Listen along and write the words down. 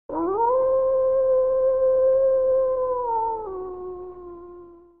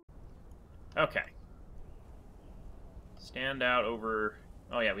Okay. Stand out over...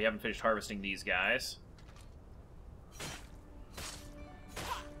 Oh yeah, we haven't finished harvesting these guys.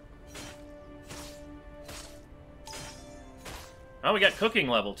 Oh, we got cooking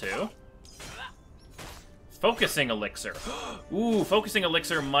level 2. Focusing elixir. Ooh, focusing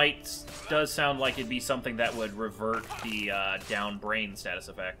elixir does sound like it'd be something that would revert the down brain status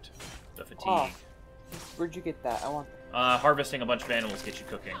effect. The fatigue. Oh, where'd you get that? I want harvesting a bunch of animals gets you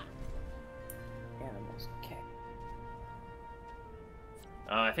cooking. animals. Okay.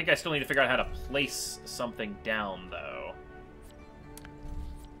 I think I still need to figure out how to place something down, though.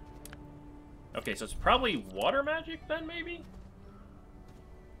 Okay, so it's probably water magic, then, maybe?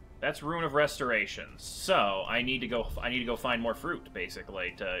 That's Rune of Restoration. So, I need to go find more fruit,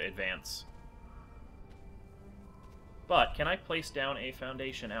 basically, to advance. But, can I place down a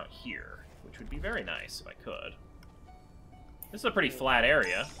foundation out here? Which would be very nice, if I could. This is a pretty flat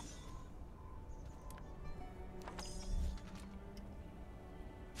area.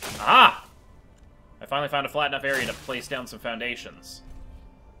 Ah! I finally found a flat enough area to place down some foundations.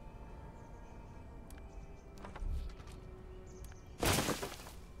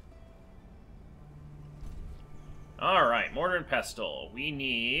 Alright, mortar and pestle. We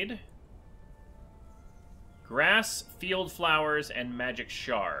need grass, field flowers, and magic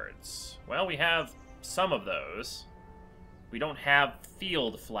shards. Well, we have some of those. We don't have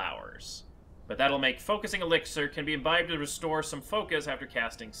field flowers. But that'll make focusing elixir can be imbibed to restore some focus after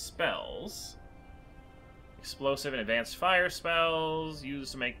casting spells. Explosive and advanced fire spells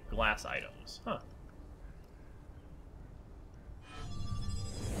used to make glass items. Huh.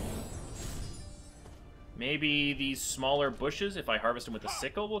 Maybe these smaller bushes, if I harvest them with a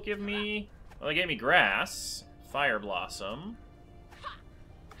sickle, will give me... Well, they gave me grass. Fire blossom.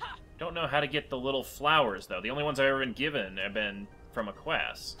 Don't know how to get the little flowers, though. The only ones I've ever been given have been from a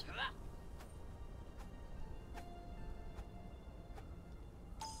quest.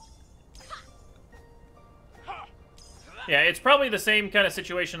 Yeah, it's probably the same kind of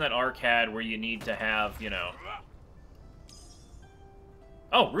situation that Ark had, where you need to have, you know...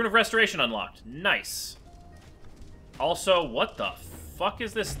 Oh, Rune of Restoration unlocked. Nice. Also, what the fuck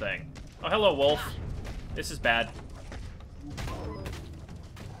is this thing? Oh, hello, wolf. This is bad.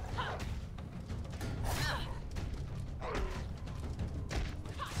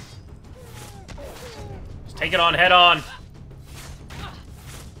 Just take it on head on.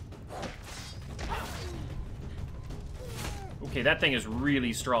 Okay, that thing is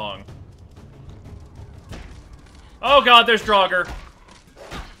really strong. Oh god, there's Draugr.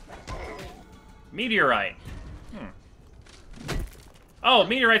 Meteorite. Oh,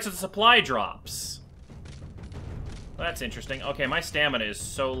 meteorites with supply drops. Well, that's interesting. Okay, my stamina is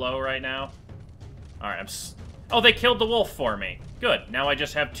so low right now. Alright, Oh, they killed the wolf for me. Good. Now I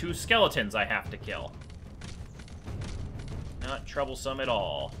just have 2 skeletons I have to kill. Not troublesome at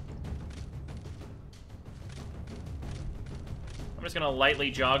all. I'm just gonna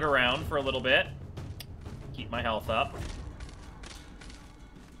lightly jog around for a little bit. Keep my health up.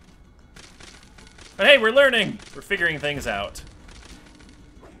 But hey, we're learning! We're figuring things out.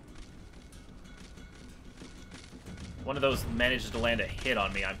 One of those manages to land a hit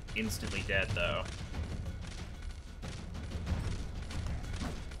on me. I'm instantly dead, though.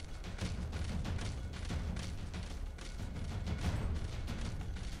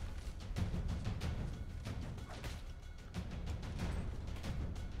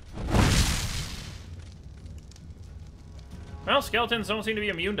 Well, skeletons don't seem to be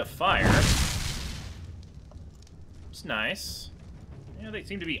immune to fire. It's nice. Yeah, they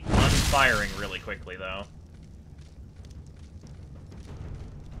seem to be unfiring really quickly, though.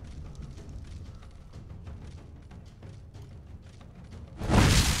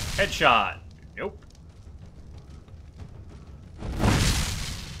 Headshot. Nope.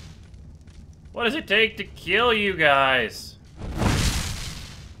 What does it take to kill you guys?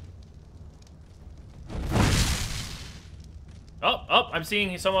 Oh, I'm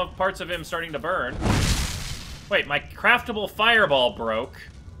seeing some of parts of him starting to burn. Wait, my craftable fireball broke.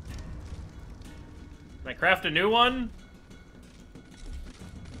 Can I craft a new one?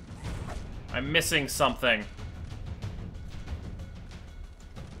 I'm missing something.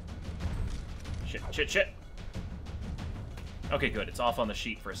 Shit. Okay, good. It's off on the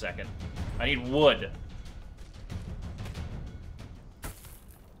sheet for a second. I need wood.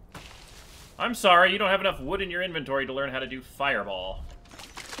 I'm sorry, you don't have enough wood in your inventory to learn how to do fireball.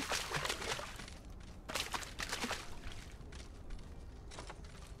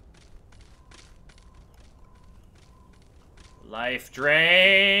 Life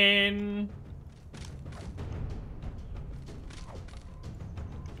drain.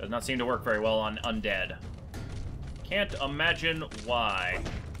 Does not seem to work very well on undead. Can't imagine why.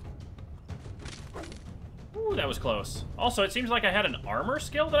 Ooh, that was close. Also, it seems like I had an armor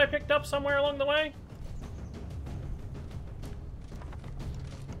skill that I picked up somewhere along the way.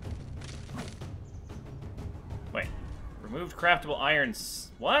 Wait. Removed craftable irons.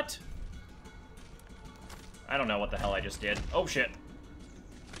 What? I don't know what the hell I just did. Oh, shit.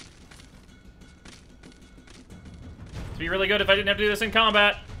 It'd be really good if I didn't have to do this in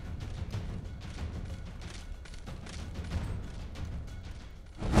combat.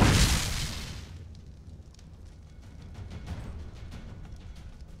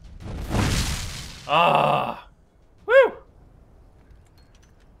 Ah! Woo! Oh,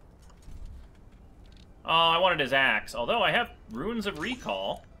 I wanted his axe. Although I have Runes of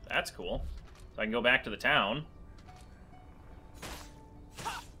Recall. That's cool. So I can go back to the town.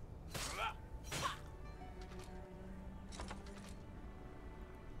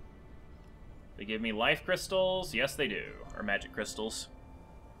 They give me life crystals. Yes, they do. Or magic crystals.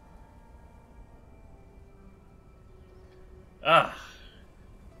 Ah.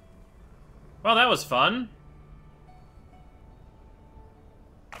 Well, that was fun.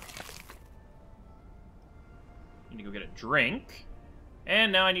 Need to go get a drink.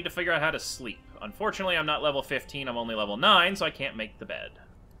 And now I need to figure out how to sleep. Unfortunately, I'm not level 15, I'm only level 9, so I can't make the bed.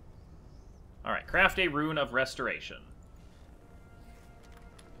 Alright, craft a Rune of Restoration.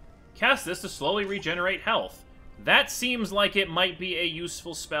 Cast this to slowly regenerate health. That seems like it might be a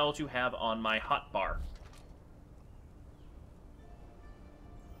useful spell to have on my hotbar.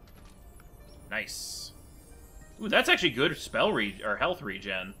 Nice. Ooh, that's actually good spell or health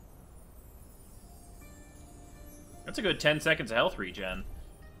regen. That's a good 10 seconds of health regen.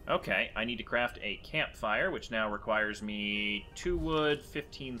 Okay, I need to craft a campfire, which now requires me 2 wood,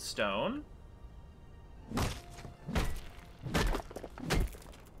 15 stone.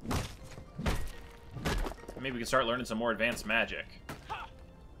 Maybe we can start learning some more advanced magic.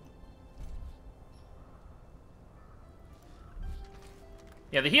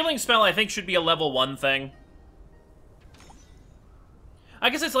 Yeah, the healing spell, I think, should be a level 1 thing. I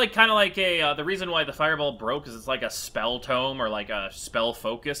guess it's like kind of like a... the reason why the fireball broke is it's like a spell tome or like a spell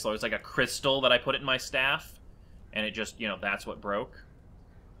focus. So it's like a crystal that I put in my staff. And it just, you know, that's what broke.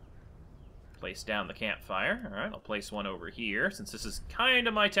 Place down the campfire. Alright, I'll place one over here, since this is kind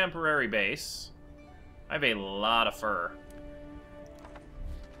of my temporary base. I have a lot of fur.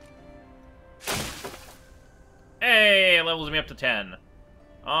 Hey, it levels me up to 10.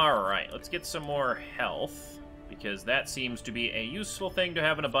 Alright, let's get some more health, because that seems to be a useful thing to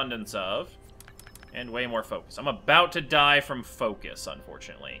have an abundance of. And way more focus. I'm about to die from focus,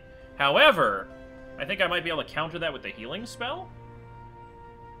 unfortunately. However, I think I might be able to counter that with the healing spell.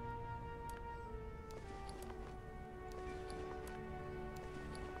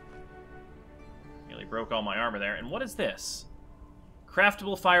 Nearly broke all my armor there. And what is this?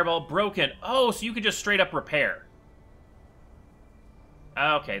 Craftable fireball broken. Oh, so you could just straight up repair.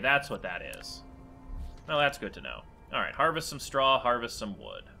 Okay, that's what that is. Well, that's good to know. Alright, harvest some straw, harvest some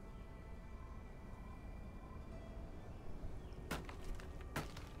wood.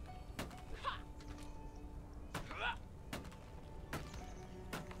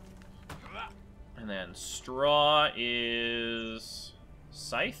 And then straw is...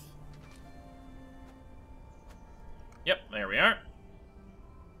 scythe? Yep, there we are.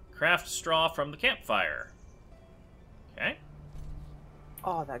 Craft straw from the campfire. Okay.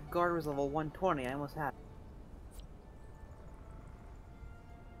 Oh, that guard was level 120. I almost had it.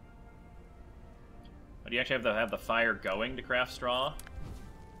 Oh, do you actually have the fire going to craft straw?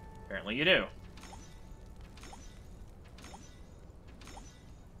 Apparently you do.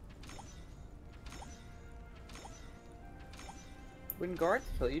 When guards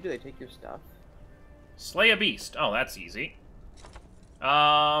kill you, do they take your stuff? Slay a beast. Oh, that's easy.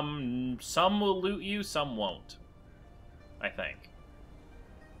 Some will loot you, some won't. I think.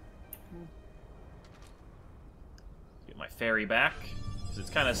 Get my fairy back, because it's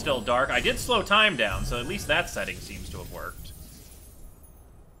kind of still dark. I did slow time down, so at least that setting seems to have worked.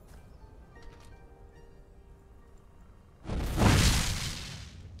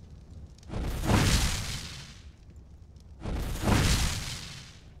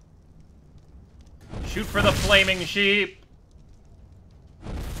 Shoot for the flaming sheep!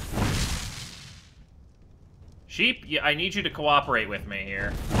 Sheep, yeah, I need you to cooperate with me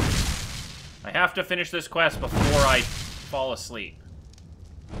here. I have to finish this quest before I fall asleep.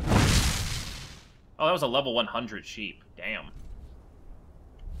 Oh, that was a level 100 sheep. Damn.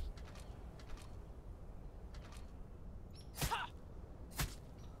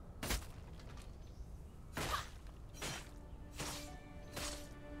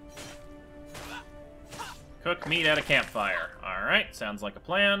 Cook meat at a campfire. Alright, sounds like a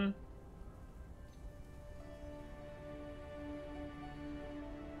plan.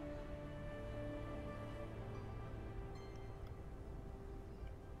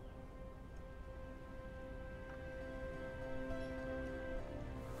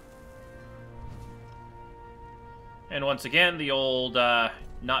 And once again, the old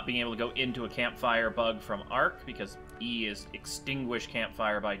not being able to go into a campfire bug from Ark, because E is extinguish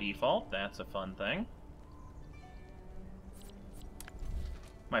campfire by default. That's a fun thing.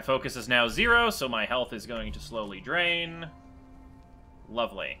 My focus is now 0, so my health is going to slowly drain.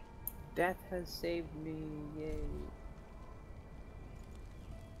 Lovely. Death has saved me, yay.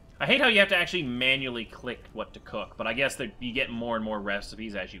 I hate how you have to actually manually click what to cook, but I guess that you get more and more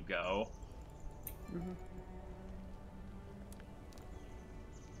recipes as you go. Mm-hmm.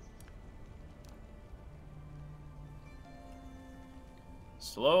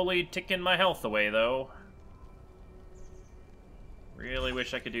 Slowly ticking my health away, though. Really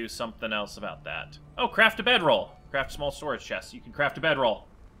wish I could do something else about that. Oh, craft a bedroll. Craft a small storage chest. You can craft a bedroll.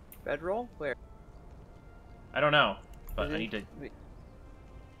 Bedroll? Where? I don't know, but I need to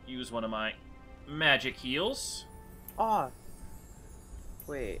use one of my magic heals. Ah.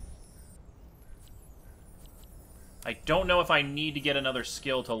 Wait. I don't know if I need to get another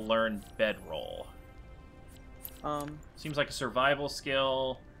skill to learn bedroll. Seems like a survival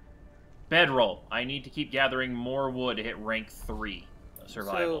skill. Bedroll. I need to keep gathering more wood to hit rank 3 of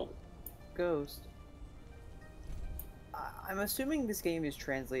survival. So, Ghost. I'm assuming this game is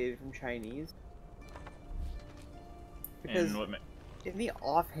translated from Chinese. Because in the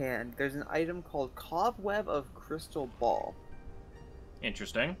offhand, there's an item called Cobweb of Crystal Ball.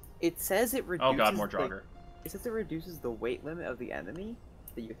 Interesting. It says it reduces. Oh god, more Draugr. It says it reduces the weight limit of the enemy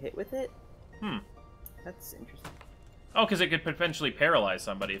that you hit with it. Hmm. That's interesting. Oh, because it could potentially paralyze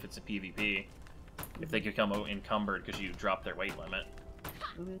somebody if it's a PvP. If they become encumbered because you drop their weight limit.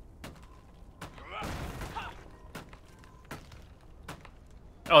 Mm-hmm.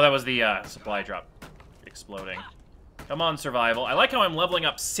 Oh, that was the supply drop exploding. Come on, survival. I like how I'm leveling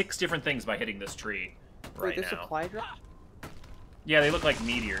up 6 different things by hitting this tree right Wait, the now. supply drop? Yeah, they look like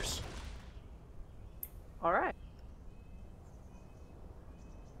meteors. Alright.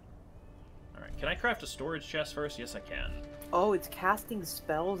 Alright, can I craft a storage chest first? Yes, I can. Oh, it's casting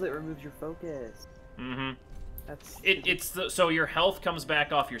spells that removes your focus. Mm-hmm. That's... So your health comes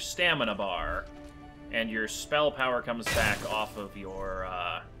back off your stamina bar, and your spell power comes back off of your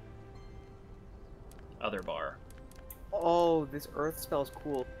other bar. Oh, this earth spell's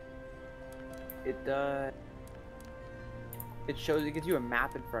cool. It it gives you a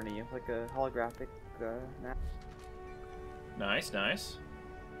map in front of you, like a holographic map. Nice, nice.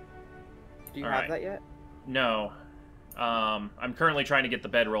 Do you All have right. that yet? No. I'm currently trying to get the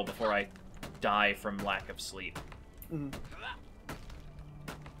bedroll before I die from lack of sleep. Mm-hmm.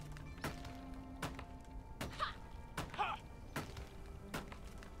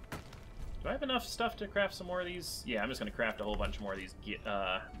 Do I have enough stuff to craft some more of these? Yeah, I'm just going to craft a whole bunch more of these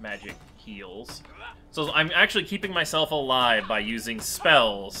magic heals. So I'm actually keeping myself alive by using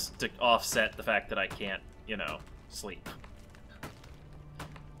spells to offset the fact that I can't, you know, sleep.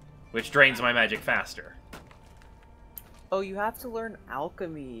 Which drains my magic faster. Oh, you have to learn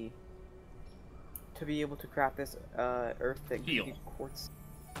alchemy to be able to craft this earth thing. Heal. Quartz.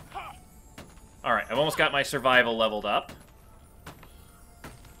 Alright, I've almost got my survival leveled up.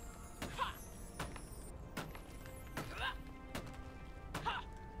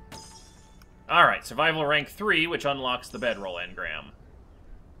 Alright, survival rank 3, which unlocks the bedroll engram.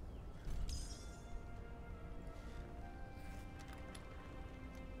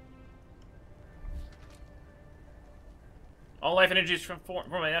 All life energy is from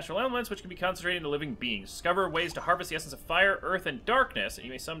my natural elements, which can be concentrated into living beings. Discover ways to harvest the essence of fire, earth, and darkness, and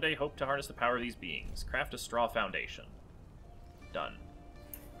you may someday hope to harness the power of these beings. Craft a straw foundation. Done.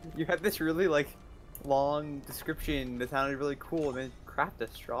 You had this really, like, long description that sounded really cool, and then craft a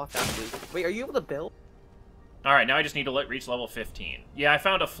straw foundation. Wait, are you able to build? Alright, now I just need to reach level 15. Yeah, I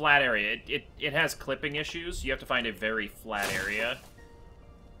found a flat area. It has clipping issues. You have to find a very flat area.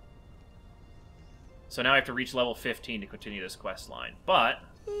 So now I have to reach level 15 to continue this quest line. But,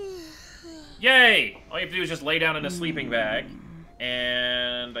 yay! All you have to do is just lay down in a sleeping bag,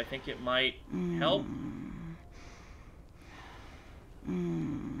 and I think it might help.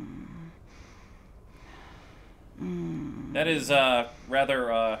 That is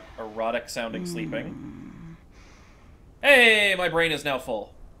rather erotic sounding sleeping. Hey, my brain is now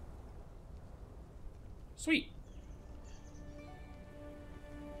full. Sweet.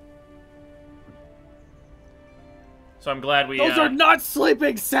 So I'm glad we... Those are not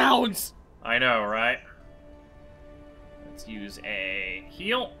sleeping sounds! I know, right? Let's use a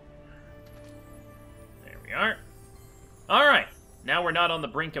heal. There we are. Alright, now we're not on the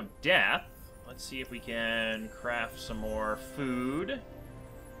brink of death. Let's see if we can craft some more food.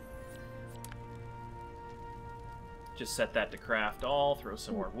 Just set that to craft all, throw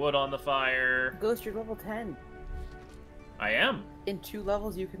some more wood on the fire. Ghost, you're level 10. I am. In 2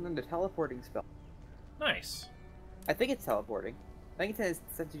 levels, you can learn the teleporting spell. Nice. I think it's teleporting. I think it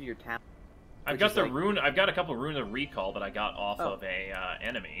sends you to your town. I've got the rune. I've got a couple runes of recall that I got off Oh. of a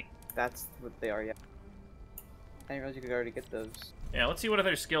enemy. That's what they are, yeah. I didn't realize you could already get those. Yeah, let's see what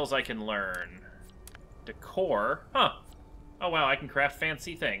other skills I can learn. Decor. Huh. Oh, wow, I can craft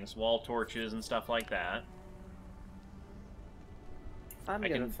fancy things. Wall torches and stuff like that. I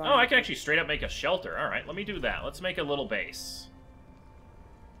can actually straight up make a shelter. Alright, let me do that. Let's make a little base.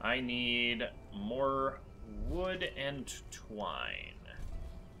 I need more wood and twine.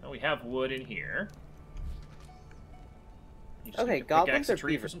 Oh, we have wood in here. You just Okay, need to goblins pickaxe a are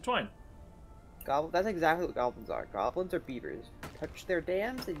tree for beavers. some twine. That's exactly what goblins are. Goblins are beavers. Touch their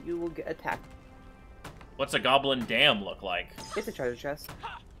dams and you will get attacked. What's a goblin dam look like? It's a treasure chest.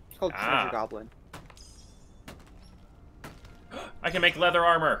 It's called Treasure Goblin. I can make leather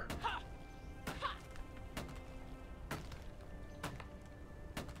armor.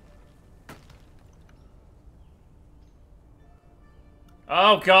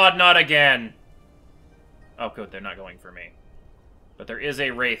 Oh god, not again. Oh good, they're not going for me. But there is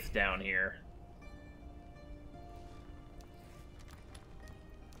a wraith down here.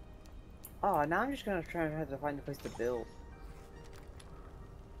 Oh, now I'm just gonna try and have to find a place to build.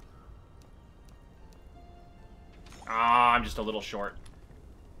 Ah, I'm just a little short.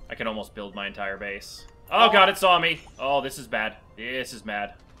 I can almost build my entire base. Oh god, it saw me. Oh, this is bad. This is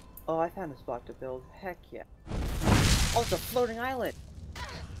bad. Oh, I found a spot to build. Heck yeah. Oh, it's a floating island.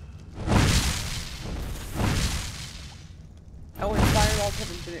 Oh, and fireballs have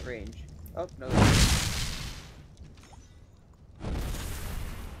infinite range. Oh, no.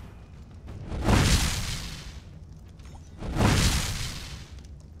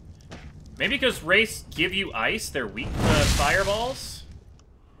 Maybe because wraiths give you ice, they're weak to fireballs?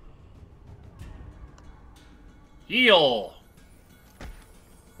 Heal!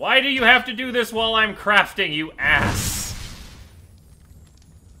 Why do you have to do this while I'm crafting, you ass?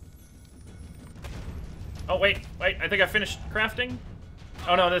 Oh, wait, I think I finished crafting?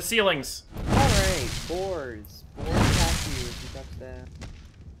 Oh no, the ceilings. Alright, boars. Boars attack you if you touch them.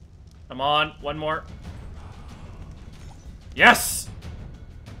 I'm on, one more. Yes!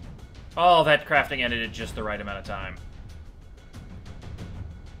 Oh, that crafting ended at just the right amount of time.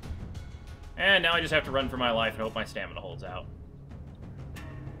 And now I just have to run for my life and hope my stamina holds out.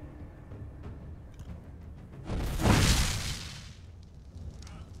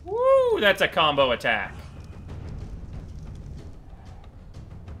 Woo! That's a combo attack.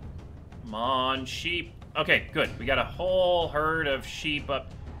 Come on, sheep. Okay, good. We got a whole herd of sheep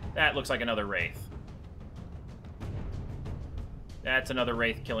up. That looks like another wraith. That's another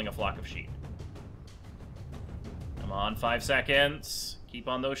wraith killing a flock of sheep. Come on, 5 seconds. Keep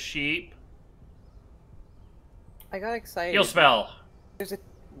on those sheep. I got excited. Heal spell. There's a...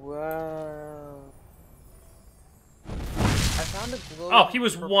 Whoa. I found a glowing Oh, he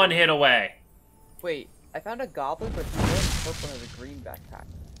was purple... one hit away. Wait, I found a goblin, but he's glowing purple and has a green backpack.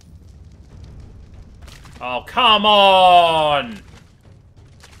 Oh, come on!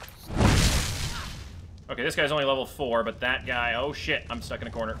 Okay, this guy's only level 4, but that guy... Oh, shit. I'm stuck in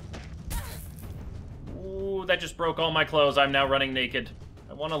a corner. Ooh, that just broke all my clothes. I'm now running naked.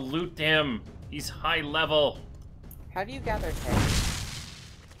 I want to loot him. He's high level. How do you gather hay?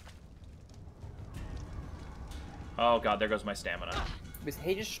 Oh, God. There goes my stamina. Was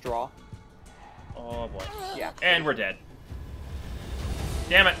hay just straw? Oh, boy. Yeah. And we're dead.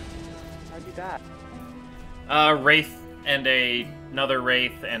 Damn it. How'd you die? Wraith and another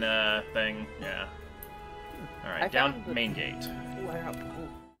wraith and a thing. Yeah. Alright, down main gate. Wow.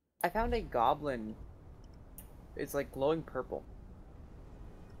 I found a goblin. It's like glowing purple.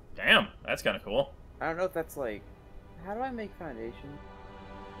 Damn, that's kind of cool. I don't know if that's like... How do I make foundation?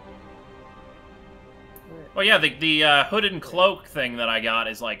 Well, yeah, the hooded and cloak thing that I got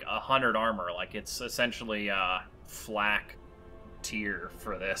is like 100 armor. Like, it's essentially flak tier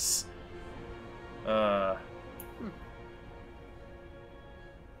for this.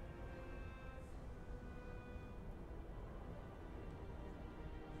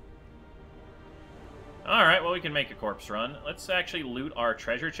 Alright, well, we can make a corpse run. Let's actually loot our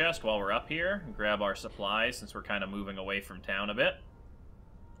treasure chest while we're up here and grab our supplies since we're kind of moving away from town a bit.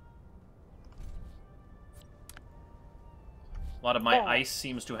 A lot of my ice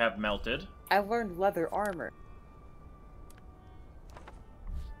seems to have melted. I learned leather armor.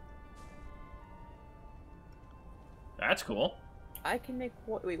 That's cool. I can make...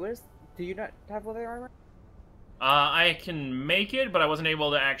 Wait, what is... Do you not have leather armor? I can make it, but I wasn't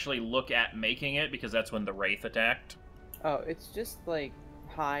able to actually look at making it because that's when the Wraith attacked. Oh, it's just, like,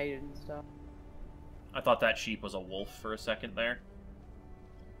 hide and stuff. I thought that sheep was a wolf for a second there.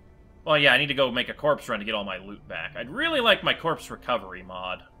 Well, yeah, I need to go make a corpse run to get all my loot back. I'd really like my corpse recovery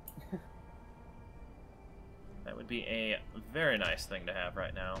mod. That would be a very nice thing to have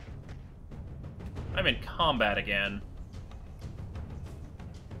right now. I'm in combat again.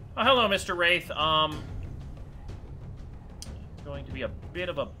 Oh, hello, Mr. Wraith. Going to be a bit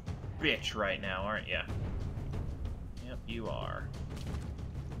of a bitch right now, aren't you? Yep, you are.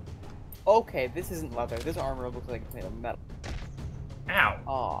 Okay, this isn't leather. This armor looks like it's made of metal. Ow.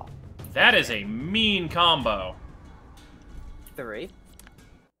 Aw. That is a mean combo. The Wraith?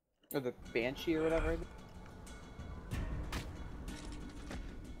 Or the Banshee or whatever?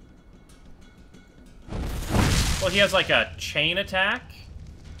 Well, he has like a chain attack.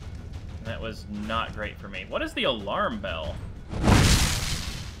 And that was not great for me. What is the alarm bell?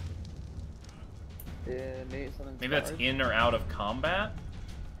 Maybe that's in or out of combat?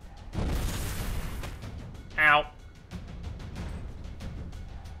 Ow.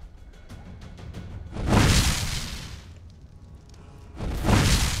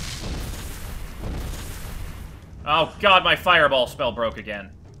 Oh god, my fireball spell broke again.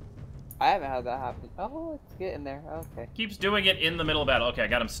 I haven't had that happen. Oh, it's getting there. Okay. Keeps doing it in the middle of battle. Okay, I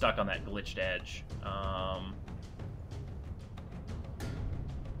got him stuck on that glitched edge.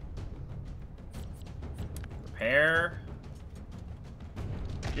 Repair.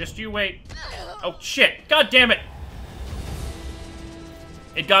 Just you wait. Oh, shit. God damn it.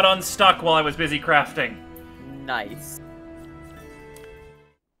 It got unstuck while I was busy crafting. Nice.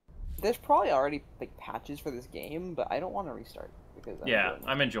 There's probably already like patches for this game, but I don't want to restart because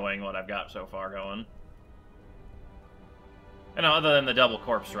I'm enjoying what I've got so far going. And other than the double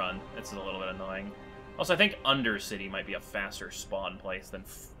corpse run, it's a little bit annoying. Also, I think Undercity might be a faster spawn place than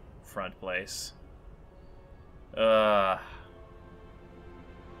front place. Oh,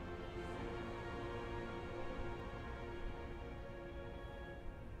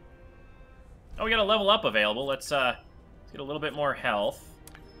 we got a level up available. Let's get a little bit more health.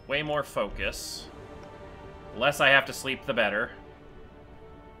 Way more focus. The less I have to sleep, the better.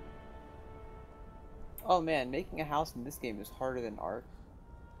 Oh man, making a house in this game is harder than Ark.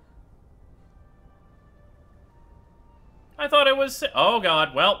 I thought it was... Oh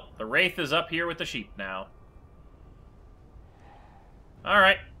god, well, the Wraith is up here with the sheep now.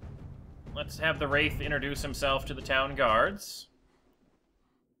 Alright. Let's have the Wraith introduce himself to the town guards.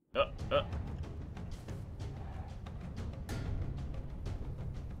 It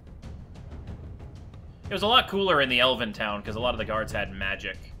was a lot cooler in the Elven town, because a lot of the guards had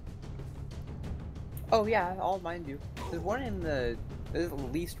magic. Oh yeah, all mine do. There's one in the... There's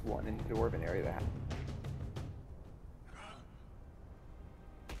at least one in the Dwarven area that has.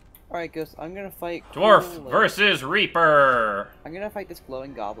 Alright, Ghost, I'm gonna fight... Dwarf versus Reaper! I'm gonna fight this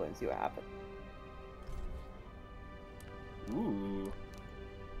glowing goblin and see what happens. Ooh.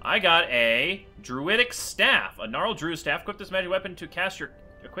 I got a Druidic Staff. A gnarled Druid Staff. Equip this magic weapon to cast your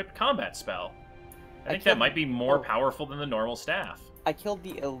equipped combat spell. I think that might be more powerful than the normal staff. I killed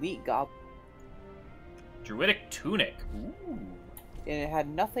the elite goblin. Druidic Tunic. Ooh. And it had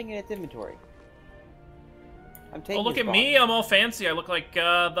nothing in its inventory. I'm taking Oh, look at me. I'm all fancy. I look like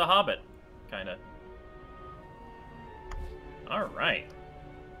the Hobbit. Kinda. Alright.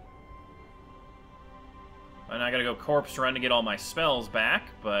 And I gotta go corpse run to get all my spells back,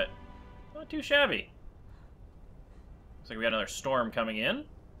 but not too shabby. Looks like we got another storm coming in.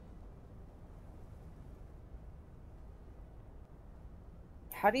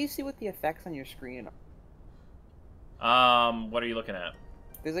 How do you see what the effects on your screen are? What are you looking at?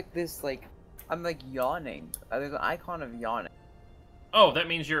 There's like this, like, I'm like yawning. There's an icon of yawning. Oh, that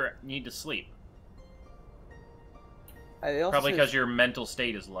means you need to sleep. Probably because your mental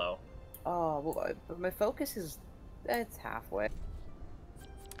state is low. Oh, well, but my focus is... It's halfway.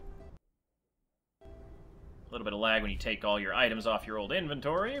 A little bit of lag when you take all your items off your old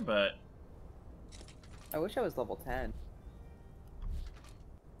inventory, but... I wish I was level 10.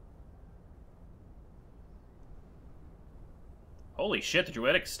 Holy shit, the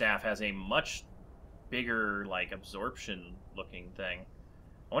Druidic Staff has a much bigger, like, absorption-looking thing.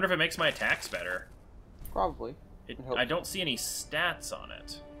 I wonder if it makes my attacks better. Probably. I don't see any stats on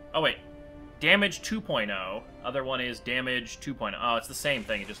it. Oh, wait. Damage 2.0. Other one is damage 2.0. Oh, it's the same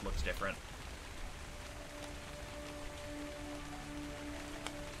thing. It just looks different.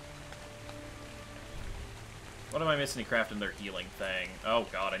 What am I missing to craft in their healing thing? Oh,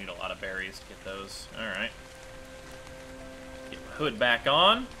 God, I need a lot of berries to get those. Alright. hood back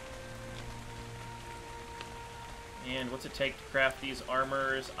on. And what's it take to craft these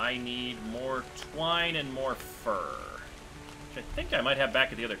armors? I need more twine and more fur. Which I think I might have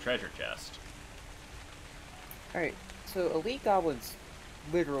back at the other treasure chest. Alright, so elite goblins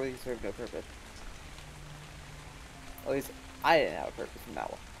literally serve no purpose. At least I didn't have a purpose from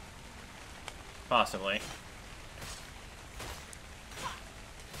that one. Possibly.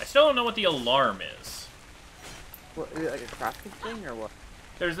 I still don't know what the alarm is. What, is it like a crafting thing or what?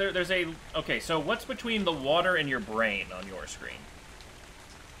 There's a... Okay, so what's between the water and your brain on your screen?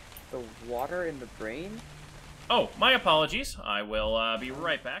 The water in the brain? Oh, my apologies. I will be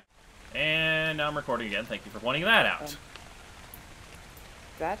right back. And I'm recording again. Thank you for pointing that out.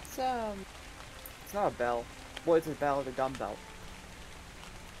 That's, it's not a bell. Well, it's a bell, the dumbbell.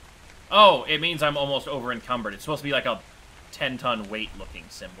 Oh, it means I'm almost over encumbered. It's supposed to be like a 10-ton weight-looking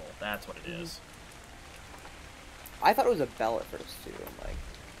symbol. That's what it is. I thought it was a bell at first, too. I'm like...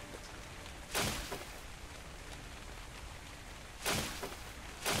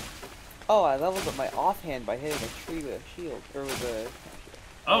 Oh, I leveled up my offhand by hitting a tree with a shield. Or with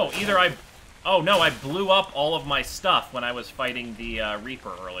a... Oh, either I... Oh, no, I blew up all of my stuff when I was fighting the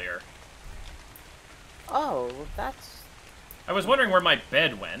Reaper earlier. Oh, well, that's... I was wondering where my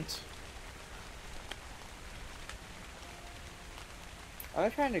bed went. I'm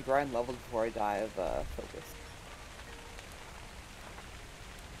trying to grind levels before I die of focus.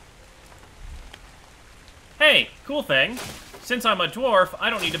 Hey, cool thing. Since I'm a dwarf, I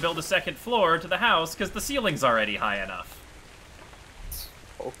don't need to build a second floor to the house because the ceiling's already high enough.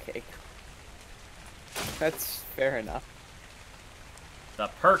 Okay. That's fair enough. The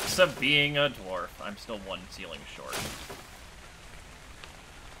perks of being a dwarf. I'm still one ceiling short.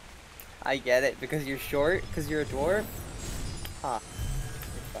 I get it, because you're short, because you're a dwarf? Huh.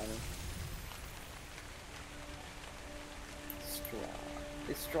 You're funny. Straw.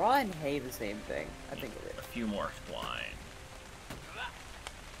 Is straw and hay the same thing? I think it is. A few more twine.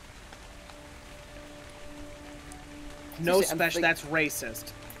 No special. That's racist.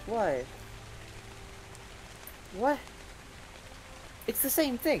 What? What? It's the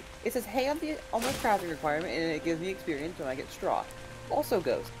same thing. It says hay on my crafting requirement, and it gives me experience when I get straw. Also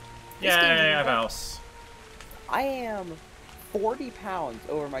goes. Yeah, mouse. I am 40 pounds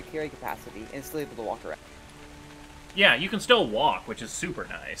over my carry capacity and still able to walk around. Yeah, you can still walk, which is super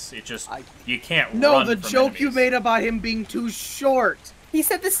nice. It just, you can't run No, the from joke enemies. you made about him being too short. He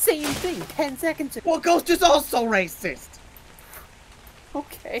said the same thing 10 seconds ago. Well, Ghost is also racist.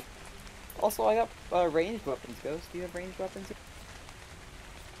 Okay. Also, I got ranged weapons, Ghost. Do you have ranged weapons?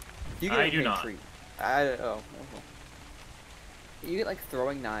 You get I do not. Oh. You get, like,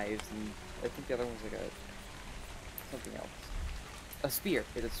 throwing knives, and I think the other one's like something else. A spear.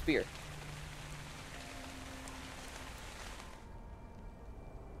 It's a spear.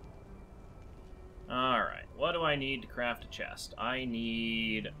 Alright, what do I need to craft a chest? I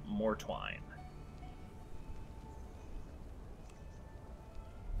need more twine.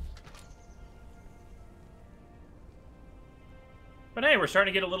 But hey, we're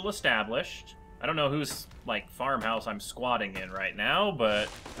starting to get a little established. I don't know whose, like, farmhouse I'm squatting in right now, but...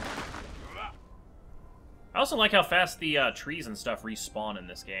 I also like how fast the trees and stuff respawn in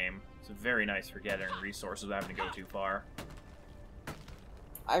this game. It's very nice for getting resources without having to go too far.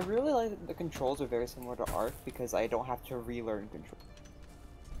 I really like that the controls are very similar to Ark because I don't have to relearn control.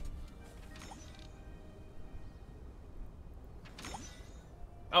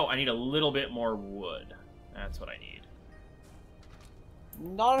 Oh, I need a little bit more wood. That's what I need.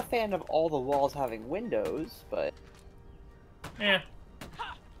 Not a fan of all the walls having windows, but... Eh.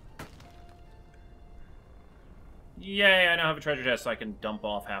 Yay, I now have a treasure chest so I can dump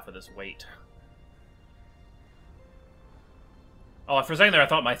off half of this weight. Oh, for a second there I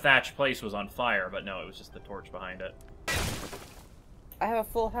thought my thatched place was on fire, but no, it was just the torch behind it. I have a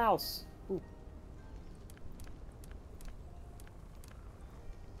full house. Ooh.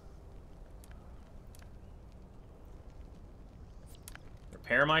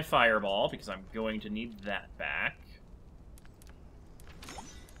 Repair my fireball, because I'm going to need that back.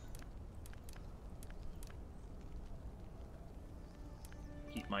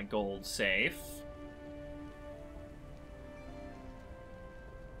 Keep my gold safe.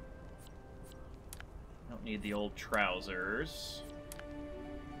 Don't need the old trousers.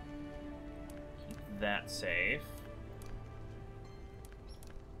 Keep that safe.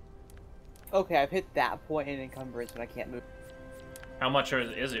 Okay, I've hit that point in encumbrance when I can't move. How much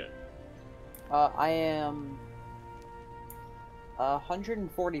is it? I am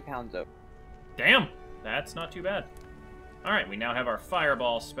 140 pounds over. Damn! That's not too bad. Alright, we now have our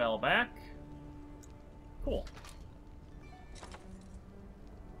fireball spell back. Cool.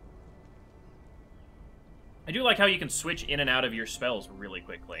 I do like how you can switch in and out of your spells really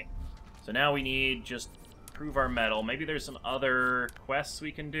quickly. So now we need just prove our metal. Maybe there's some other quests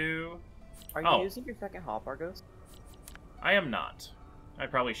we can do. Are you using your second hotbar, Ghost? I am not. I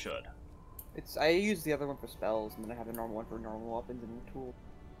probably should. I use the other one for spells, and then I have the normal one for normal weapons and tools.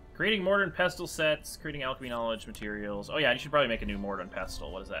 Creating mortar and pestle sets, creating alchemy knowledge materials. Oh yeah, you should probably make a new mortar and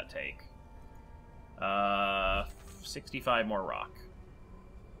pestle. What does that take? 65 more rock.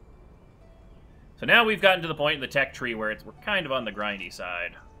 So now we've gotten to the point in the tech tree where we're kind of on the grindy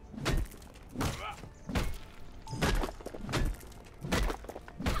side.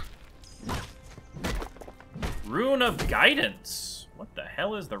 Rune of Guidance. What the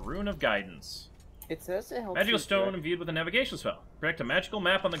hell is the Rune of Guidance? It says it helps. Magical stone imbued with a navigation spell. Project a magical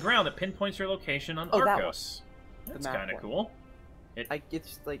map on the ground that pinpoints your location on Arcos. That's kind of cool. It's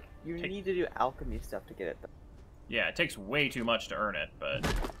like you need to do alchemy stuff to get it. Yeah, it takes way too much to earn it, but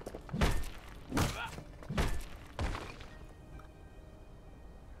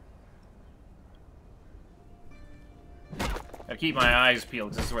gotta keep my eyes peeled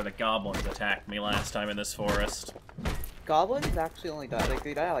because this is where the goblins attacked me last time in this forest. Goblins actually only die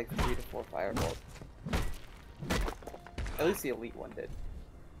they die like 3 to 4 fireballs. At least the elite one did.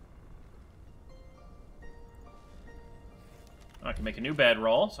 I can make a new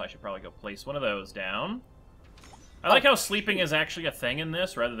bedroll, so I should probably go place one of those down. I like how sleeping is actually a thing in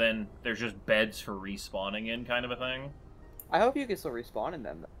this, rather than there's just beds for respawning in kind of a thing. I hope you can still respawn in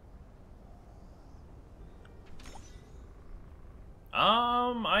them, though.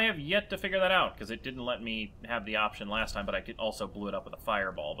 I have yet to figure that out, because it didn't let me have the option last time, but I also blew it up with a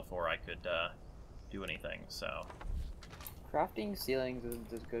fireball before I could, do anything, so... Crafting ceilings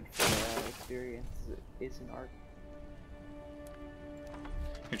isn't as good for experience as it is in art.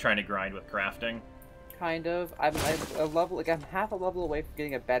 You're trying to grind with crafting? Kind of. I'm half a level away from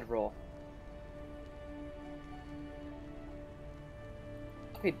getting a bedroll.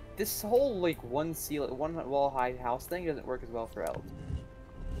 Okay, this whole like one wall high house thing doesn't work as well for elves.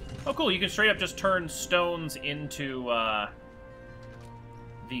 Oh cool, you can straight up just turn stones into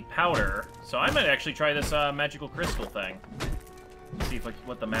the powder. So I might actually try this magical crystal thing. See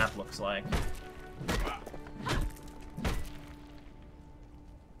what the map looks like.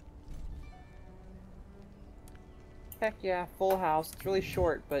 Heck yeah, full house. It's really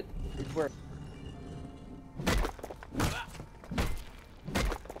short, but it works.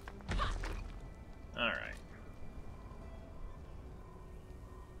 Alright.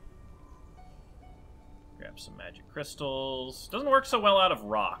 Grab some magic crystals. Doesn't work so well out of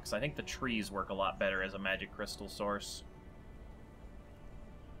rocks. I think the trees work a lot better as a magic crystal source.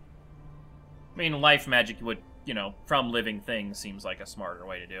 I mean, life magic would, you know, from living things seems like a smarter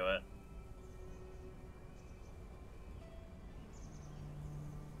way to do it.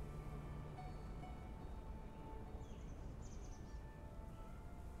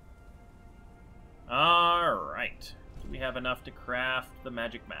 Alright. Do we have enough to craft the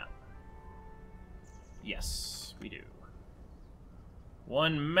magic map? Yes, we do.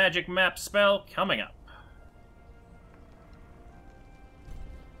 One magic map spell coming up.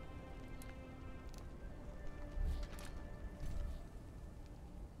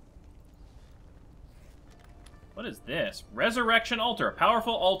 What is this? Resurrection Altar. A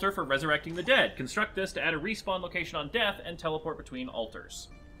powerful altar for resurrecting the dead. Construct this to add a respawn location on death and teleport between altars.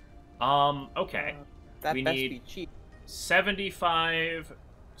 Okay. That we best need be cheap. 75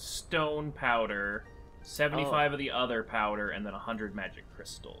 stone powder, 75 of the other powder, and then 100 magic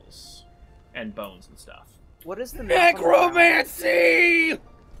crystals. And bones and stuff. What is the Necromancy?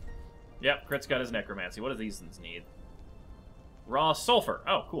 Yep, Crit's got his necromancy. What does these things need? Raw sulfur.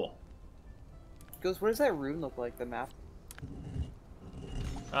 Oh, cool. What does that rune look like, the map?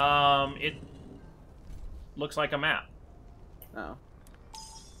 It looks like a map. Oh.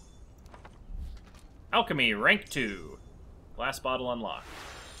 Alchemy, rank 2. Glass bottle unlocked.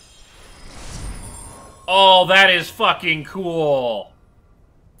 Oh, that is fucking cool!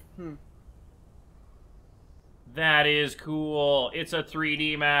 That is cool. It's a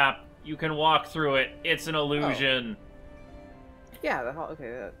 3D map. You can walk through it. It's an illusion. Oh. Yeah,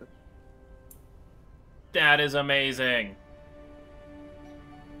 okay. That is amazing.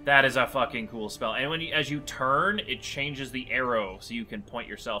 That is a fucking cool spell. And as you turn, it changes the arrow so you can point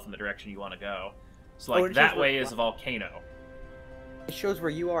yourself in the direction you want to go. So, like, that way is a volcano. It shows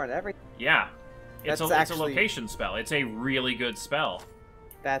where you are and everything. Yeah. It's a location spell. It's a really good spell.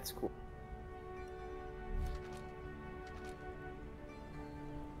 That's cool.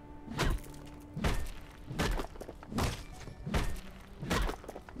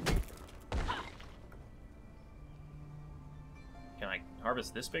 Can I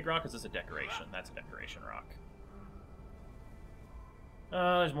harvest this big rock? Is this a decoration? That's a decoration rock.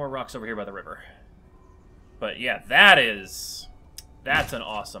 There's more rocks over here by the river. But yeah, that's an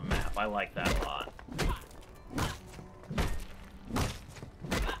awesome map. I like that a lot.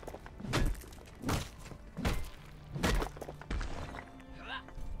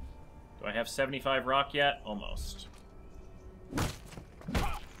 Do I have 75 rock yet? Almost.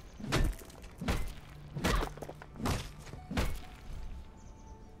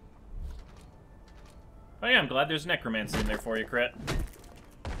 Oh yeah, I'm glad there's Necromancy in there for you, Crit.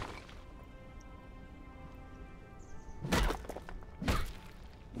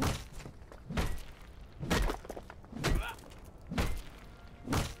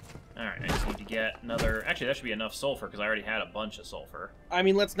 Alright, I just need to get another... Actually, that should be enough sulfur, because I already had a bunch of sulfur. I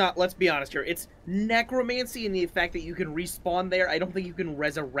mean, let's be honest here. It's necromancy in the fact that you can respawn there. I don't think you can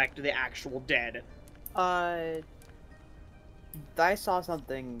resurrect the actual dead. I saw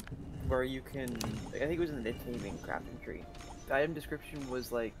something where you can, I think it was in the taming crafting tree. The item description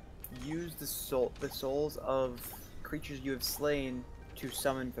was like, use the souls of creatures you have slain to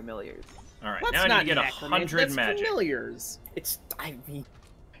summon familiars. Alright, That's now I need not to get necromancy, 100 that's magic. familiars. It's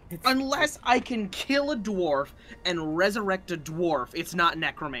Unless I can kill a dwarf and resurrect a dwarf, it's not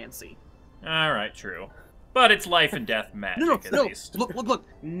necromancy. Alright, true. But it's life and death magic, at No. least. Look.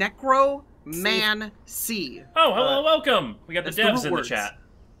 Necromancy. Oh, hello, welcome! We got the that's the devs root in the words. chat.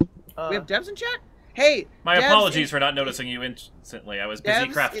 We have devs in chat? Hey, My devs apologies in, for not noticing you instantly. I was busy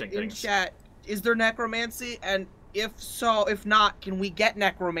devs crafting in things. chat. Is there necromancy? And if so, if not, can we get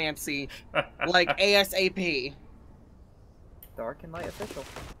necromancy like ASAP? dark and light official.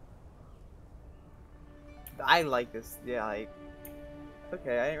 I like this, yeah,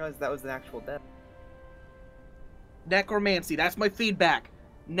 okay, I didn't realize that was an actual death. Necromancy. That's my feedback.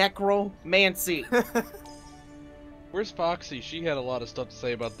 Necromancy. Where's Foxy? She had a lot of stuff to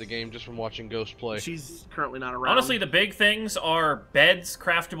say about the game just from watching Ghost play. She's currently not around. Honestly, the big things are beds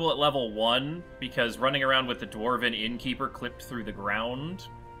craftable at level 1, because running around with the Dwarven Innkeeper clipped through the ground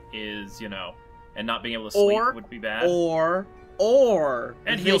is, you know, and not being able to sleep would be bad. Or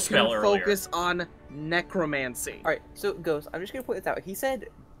And they heal can spell earlier. focus on necromancy. Alright, so Ghost, I'm just gonna point this out. He said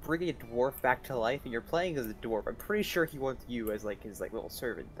bring a dwarf back to life, and you're playing as a dwarf. I'm pretty sure he wants you as like his like little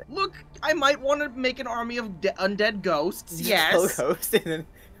servant thing. Look, I might want to make an army of undead ghosts. You Yes. kill Ghost, and then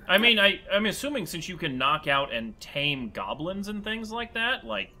I mean, I'm assuming since you can knock out and tame goblins and things like that,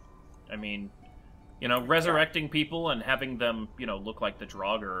 like, I mean, you know, resurrecting people and having them, you know, look like the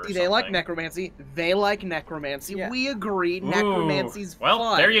Draugr or See, they like something. necromancy. They like necromancy. Yeah. We agree. Ooh. Necromancy's Well,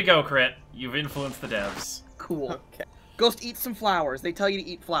 fun. there you go, Crit. You've influenced the devs. Cool. okay. Ghost, eat some flowers. They tell you to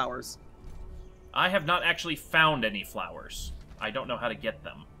eat flowers. I have not actually found any flowers. I don't know how to get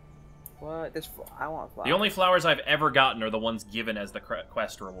them. What? I want flowers. The only flowers I've ever gotten are the ones given as the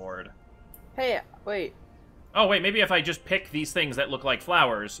quest reward. Hey, wait. Oh, wait, maybe if I just pick these things that look like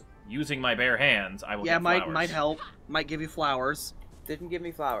flowers, using my bare hands, I will get flowers. might help. Might give you flowers. Didn't give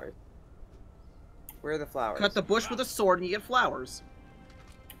me flowers. Where are the flowers? Cut the bush with a sword and you get flowers.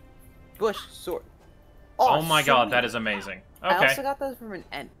 bush sword. Oh my god, sweet. that is amazing. I Okay, also got those from an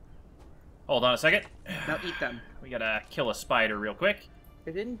Ent. hold on a second. Now eat them. We gotta kill a spider real quick.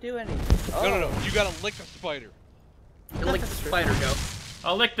 It didn't do anything. Oh. No, you gotta lick the spider. And like the spider go.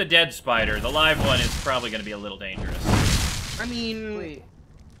 I'll lick the dead spider. The live one is probably gonna be a little dangerous. I mean, Wait,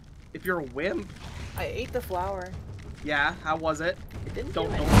 if you're a wimp, I ate the flower. yeah. How was it? It didn't Don't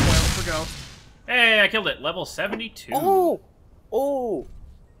do spoil anything. it for Ghost. Hey, I killed it. Level 72. Oh!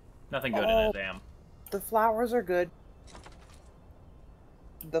 Nothing good in Oh. it, damn. The flowers are good.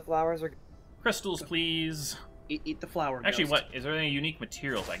 The flowers are good. Crystals, please. Eat the flower. Actually, Ghost. what? Is there any unique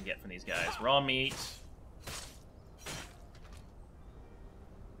materials I can get from these guys? Raw meat.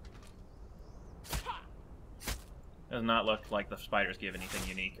 Does not look like the spiders give anything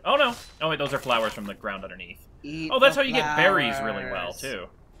unique. Oh, no. Oh, wait, those are flowers from the ground underneath. Eat Oh, that's the how you get berries really well, flowers. too.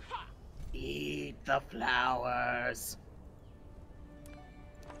 Eat the flowers.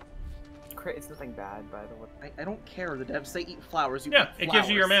 It's nothing bad, by the way. I don't care. The devs say eat flowers. You Yeah, eat it gives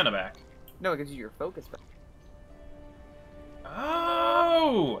you your flowers. mana back. No, it gives you your focus back.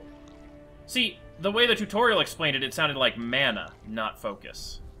 Oh! See, the way the tutorial explained it, it sounded like mana, not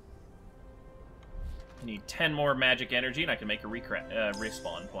focus. I need 10 more magic energy, and I can make a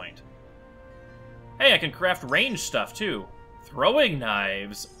respawn point. Hey, I can craft range stuff, too. Throwing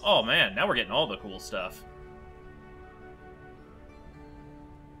knives. Oh, man, now we're getting all the cool stuff.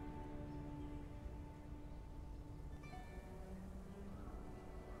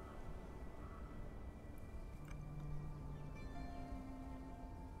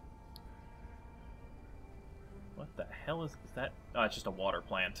 What the hell is that? Oh, it's just a water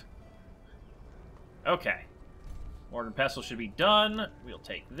plant. Okay. Mortar and pestle should be done. We'll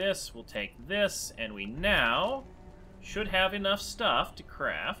take this, and we now should have enough stuff to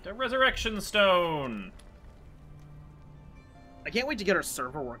craft a resurrection stone. I can't wait to get our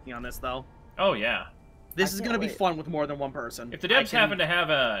server working on this, though. Oh, yeah. This is going to be fun with more than one person. If the devs happen to have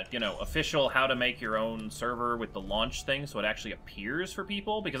a, official how to make your own server with the launch thing so it actually appears for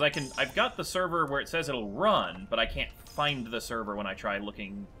people, because I've got the server where it says it'll run, but I can't find the server when I try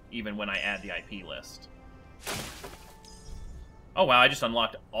looking, even when I add the IP list. Oh wow, I just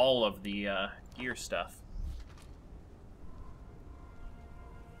unlocked all of the gear stuff.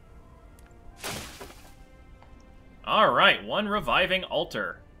 Alright, one reviving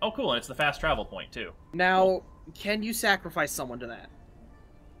altar. Oh cool, and it's the fast travel point too. Now, can you sacrifice someone to that?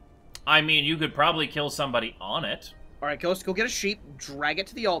 I mean, you could probably kill somebody on it. Alright, Ghost, go get a sheep, drag it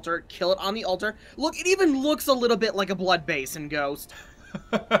to the altar, kill it on the altar. Look, it even looks a little bit like a blood basin, Ghost.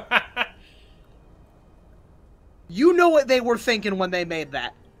 You know what they were thinking when they made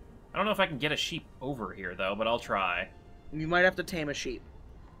that. I don't know if I can get a sheep over here, though, but I'll try. You might have to tame a sheep.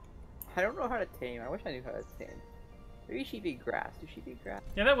 I don't know how to tame. I wish I knew how to tame. Maybe sheep eat grass. Do sheep eat grass?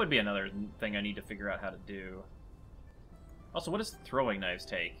 Yeah, that would be another thing I need to figure out how to do. Also, what does throwing knives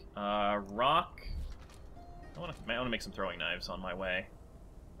take? Rock. I want to make some throwing knives on my way.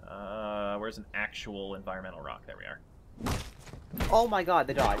 Where's an actual environmental rock? There we are. Oh my god,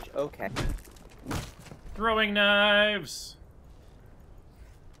 the dodge. Okay. Throwing knives!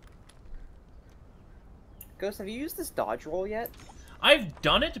 Ghost, have you used this dodge roll yet? I've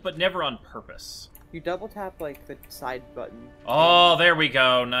done it, but never on purpose. You double tap, like, the side button. Oh, there we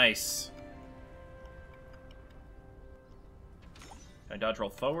go. Nice. Can I dodge roll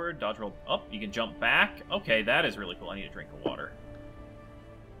forward? Dodge roll up? You can jump back? Okay, that is really cool. I need a drink of water.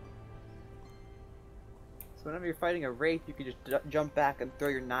 So whenever you're fighting a wraith, you can just jump back and throw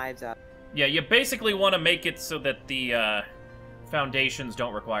your knives out. Yeah, you basically want to make it so that the foundations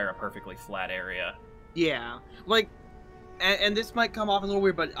don't require a perfectly flat area. Yeah, like, and this might come off a little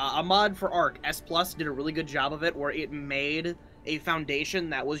weird, but a mod for Ark, S+, did a really good job of it, where it made a foundation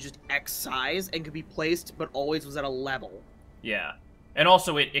that was just X size and could be placed, but always was at a level. Yeah. And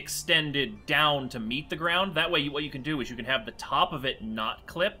also it extended down to meet the ground. That way, what you can do is you can have the top of it not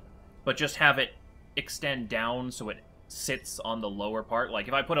clip, but just have it extend down so it sits on the lower part. Like,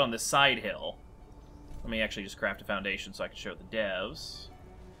 if I put it on this side hill... Let me actually just craft a foundation so I can show the devs.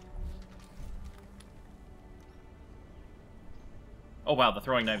 Oh wow, the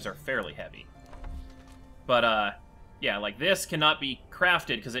throwing knives are fairly heavy. But, yeah, like this cannot be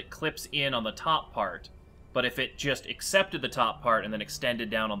crafted because it clips in on the top part. But if it just accepted the top part and then extended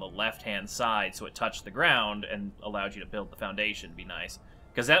down on the left-hand side so it touched the ground and allowed you to build the foundation, it'd be nice.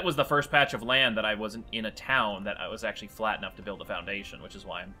 Because that was the first patch of land that I wasn't in a town that I was actually flat enough to build a foundation, which is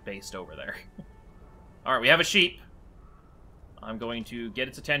why I'm based over there. Alright, we have a sheep. I'm going to get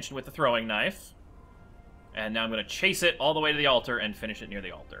its attention with the throwing knife. And now I'm going to chase it all the way to the altar and finish it near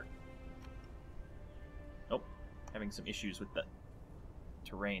the altar. Nope. Having some issues with the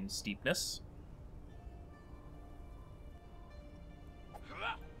terrain steepness.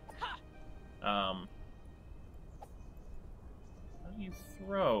 How do you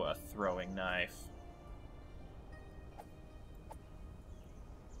throw a throwing knife?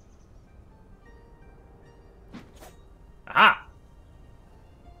 Aha!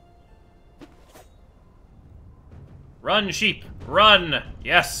 Run, sheep! Run!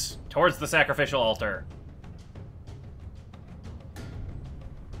 Yes! Towards the sacrificial altar.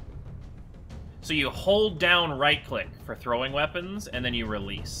 So you hold down right-click for throwing weapons, and then you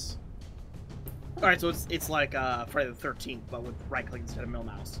release. Alright, so it's like Friday the 13th, but with right-click instead of middle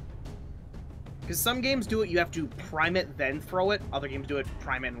mouse. Because some games do it, you have to prime it, then throw it. Other games do it,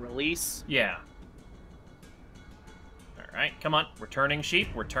 prime it and release. Yeah. Alright, come on. We're turning, sheep.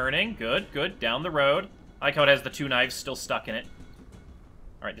 We're turning. Good, good. Down the road. I like how it has the two knives still stuck in it.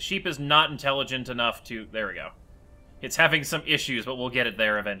 Alright, the sheep is not intelligent enough to... There we go. It's having some issues, but we'll get it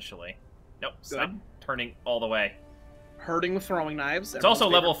there eventually. Nope, stop turning all the way. Hurting with throwing knives. It's also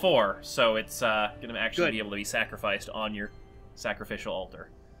level 4, so it's going to actually be able to be sacrificed on your sacrificial altar.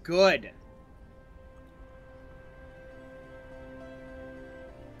 Good.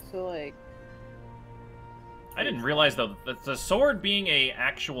 So, like... I didn't realize, though, that the sword being a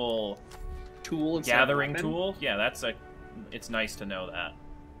actual... tool and gathering tool. Yeah, that's a... It's nice to know that.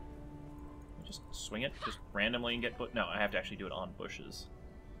 Just swing it, just randomly and get... No, I have to actually do it on bushes.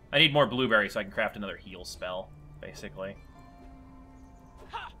 I need more blueberries so I can craft another heal spell, basically.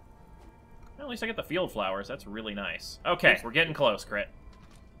 Well, at least I get the field flowers. That's really nice. Okay, we're getting close, Crit.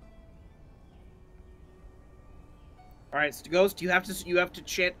 All right, so Ghost, you have to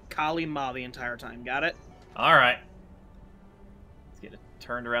chant Kali Ma the entire time. Got it? All right. Let's get it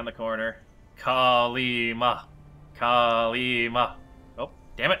turned around the corner. Kalima. Kalima. Oh,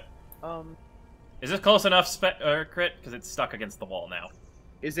 damn it. Is this close enough, crit? Because it's stuck against the wall now.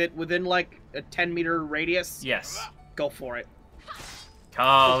 Is it within like a 10-meter radius? Yes. Go for it.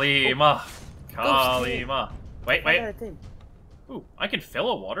 Kalima. Kalima. Wait, I got wait. a tame. Ooh, I can fill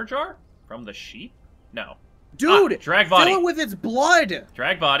a water jar from the sheep? No. Dude, drag body. fill it with its blood.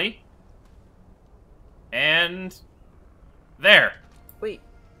 Drag body. And there. Wait.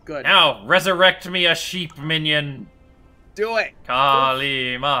 Good. Now, resurrect me a sheep minion. Do it.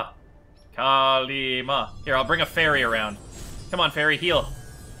 Kalima. Kalima. Here, I'll bring a fairy around. Come on, fairy, heal.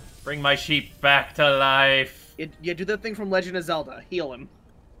 Bring my sheep back to life. You do the thing from Legend of Zelda. Heal him.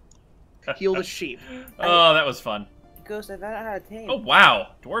 Heal the sheep. Oh, that was fun. Ghost, I found out how to tame. Oh,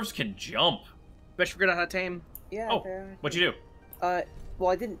 wow. Dwarves can jump. Bet you figured out how to tame. Yeah. Oh, what'd you do? Well,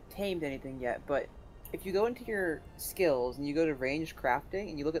 I didn't tame anything yet, but if you go into your skills and you go to ranged crafting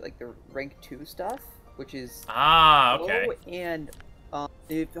and you look at like the rank 2 stuff, which is Ah, okay. and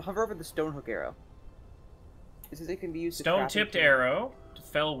if you hover over the stone hook arrow, it says it can be used. Stone-tipped arrow to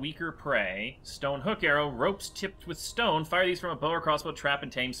fell weaker prey. Stone hook arrow, ropes tipped with stone. Fire these from a bow or crossbow, trap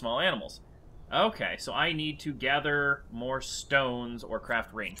and tame small animals. Okay, so I need to gather more stones or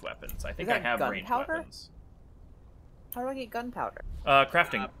craft ranged weapons. I think I have ranged weapons. How do I get gunpowder?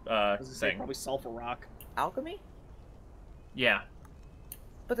 Crafting Say probably sulfur rock. Alchemy? Yeah.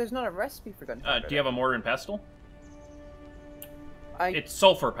 But there's not a recipe for gunpowder. Do you have a mortar and pestle? I... It's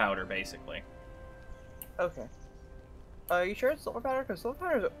sulfur powder, basically. Okay. Are you sure it's sulfur powder? Because sulfur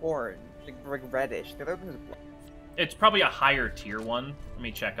powder is orange, like reddish. The other one is black. It's probably a higher tier one. Let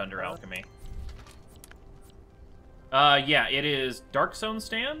me check under alchemy. Yeah, it is Dark Zone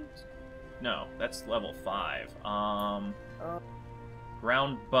Stand? No, that's level 5.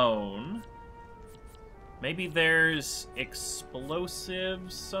 Ground Bone. Maybe there's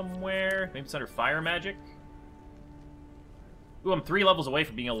explosives somewhere. Maybe it's under Fire Magic. Ooh, I'm 3 levels away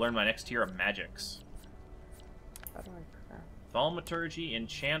from being able to learn my next tier of magics. How do I craft? Thaumaturgy,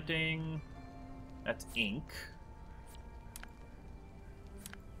 Enchanting. That's ink.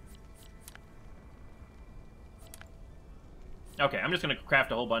 Okay, I'm just going to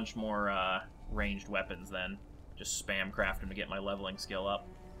craft a whole bunch more ranged weapons then. Just spam craft them to get my leveling skill up.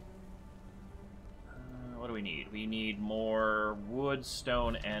 What do we need? We need more wood,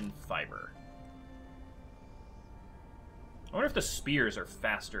 stone, and fiber. I wonder if the spears are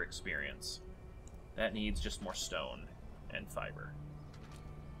faster experience. That needs just more stone and fiber.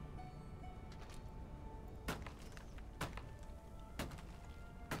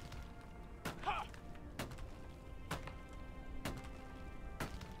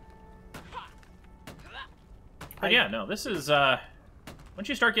 But yeah, no, this is, once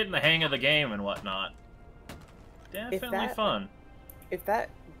you start getting the hang of the game and whatnot, definitely fun. If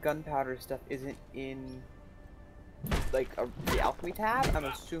that gunpowder stuff isn't in, like, the alchemy tab, I'm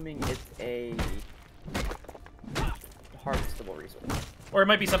assuming it's a harvestable resource. Or it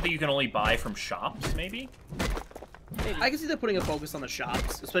might be something you can only buy from shops, maybe? Maybe. I can see them putting a focus on the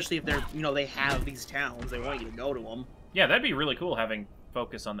shops, especially if they're, they have these towns. They want you to go to them. Yeah, that'd be really cool having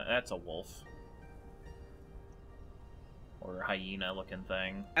focus on that. That's a wolf. Or a hyena-looking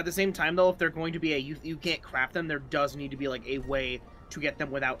thing. At the same time, though, if they're going to be you can't craft them, there does need to be, like, a way to get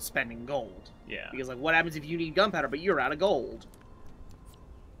them without spending gold. Yeah. Because, like, what happens if you need gunpowder, but you're out of gold?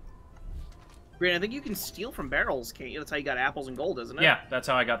 Grant, I think you can steal from barrels, can't you? That's how you got apples and gold, isn't it? Yeah, that's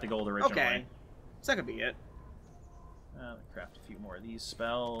how I got the gold originally. Okay. So that could be it. Let me craft a few more of these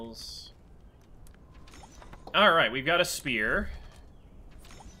spells. Alright, we've got a spear.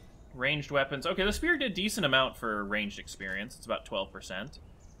 Ranged weapons. Okay, the spear did a decent amount for ranged experience. It's about 12%.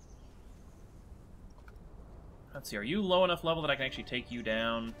 Let's see, are you low enough level that I can actually take you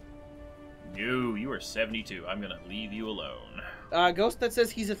down? No, you are 72. I'm gonna leave you alone. Ghost that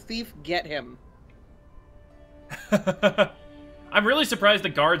says he's a thief, get him. I'm really surprised the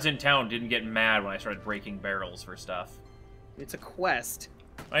guards in town didn't get mad when I started breaking barrels for stuff. It's a quest.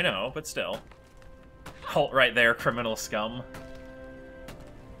 I know, but still. Halt right there, criminal scum.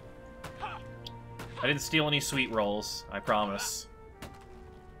 I didn't steal any sweet rolls, I promise.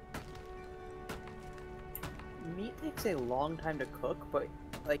 Meat takes a long time to cook, but,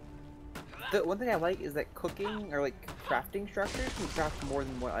 like, the one thing I like is that cooking, or, like, crafting structures can craft more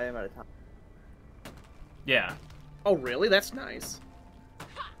than one item at a time. Yeah. Oh, really? That's nice.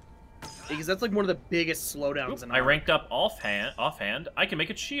 Because that's, like, one of the biggest slowdowns in I ranked up offhand. I can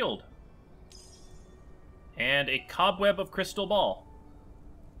make a shield. And a cobweb of crystal ball.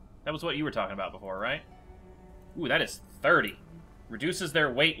 That was what you were talking about before, right? Ooh, that is 30. Reduces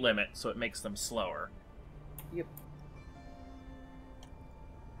their weight limit, so it makes them slower. Yep.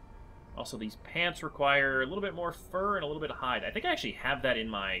 Also, these pants require a little bit more fur and a little bit of hide. I think I actually have that in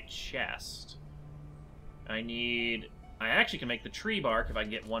my chest. I actually can make the tree bark if I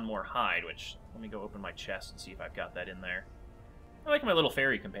can get one more hide, which... Let me go open my chest and see if I've got that in there. I like my little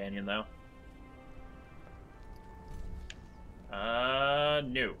fairy companion, though.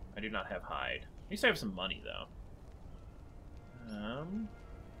 No. I do not have hide. At least I have some money, though.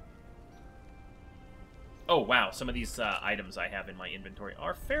 Oh, wow. Some of these items I have in my inventory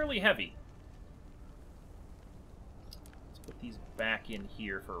are fairly heavy. Let's put these back in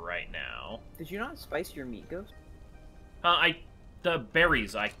here for right now. Did you not spice your meat, Ghost? The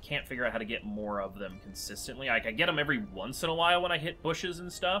berries, I can't figure out how to get more of them consistently. I get them every once in a while when I hit bushes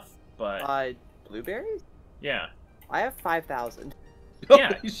and stuff, but... Blueberries? Yeah. I have 5,000.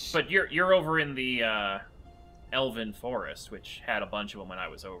 Yeah, but you're over in the, Elven Forest, which had a bunch of them when I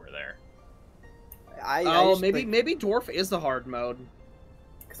was over there. Maybe Dwarf is the hard mode.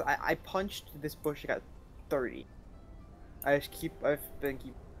 Because I punched this bush, I got 30. I've been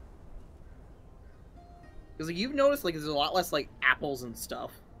keep... Because like, you've noticed like there's a lot less like apples and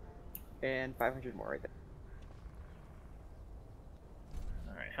stuff. And 500 more right there.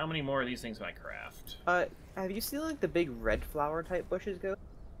 Alright, how many more of these things can I craft? Have you seen like the big red flower type bushes go?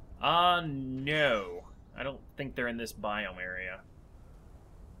 No. I don't think they're in this biome area.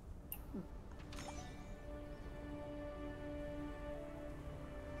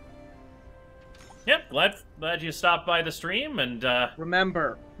 Yep, glad you stopped by the stream, and,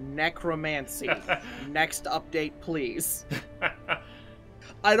 Remember, necromancy. Next update, please.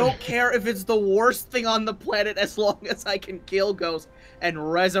 I don't care if it's the worst thing on the planet as long as I can kill Ghost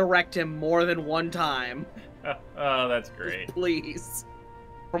and resurrect him more than one time. Oh, that's great. Just please.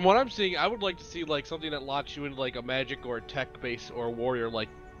 From what I'm seeing, I would like to see like something that locks you into like a magic or a tech base or a warrior like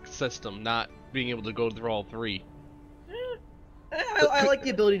system, not being able to go through all three. I like the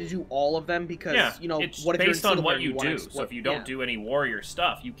ability to do all of them because, yeah, you know, it's what if based you're on what you want to do. explore, So if you don't do any warrior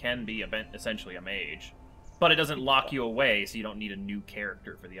stuff, you can be essentially a mage. But it doesn't lock you away, so you don't need a new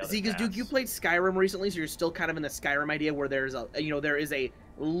character for the other. See, because Duke, you played Skyrim recently, so you're still kind of in the Skyrim idea where there's a, you know, there is a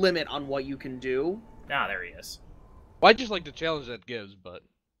limit on what you can do. Ah, there he is. Well, I just like the challenge that gives, but...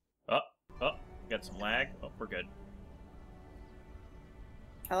 Got some lag. Oh, we're good.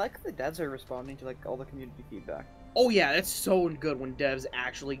 I like the devs are responding to like all the community feedback. Oh yeah, that's so good when devs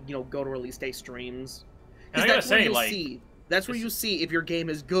actually, you know, go to release day streams. And I gotta say, That's where you see if your game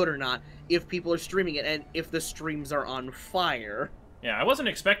is good or not, if people are streaming it, and if the streams are on fire. Yeah, I wasn't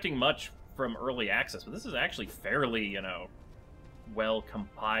expecting much from early access, but this is actually fairly, you know, well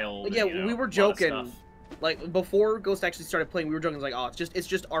compiled. Yeah, and, you know, we were joking. Like before Ghost actually started playing, we were joking like, oh, it's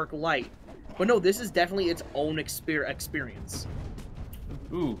just Arc Light. But no, this is definitely its own experience.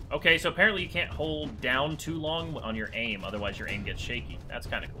 Ooh, okay, so apparently you can't hold down too long on your aim, otherwise your aim gets shaky. That's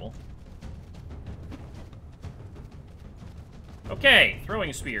kind of cool. Okay,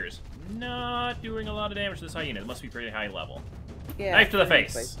 throwing spears. Not doing a lot of damage to this hyena. It must be pretty high level. Yeah, knife to the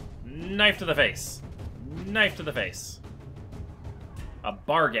face. Knife to the face. Knife to the face. A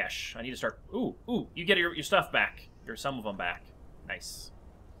Bargesh. I need to start... Ooh, you get your stuff back. Or some of them back. Nice.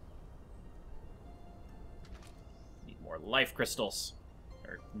 Need more life crystals.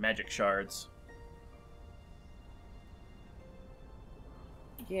 Or magic shards.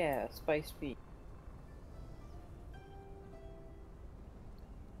 Yeah, spice meat.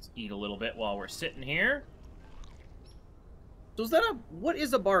 Let's eat a little bit while we're sitting here. So is that what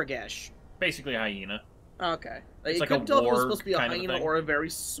is a Bargesh? Basically a hyena. Okay. It's you like couldn't a tell if it was warg supposed to be a kind of hyena thing. or a very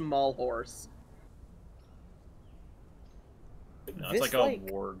small horse. No, it's like a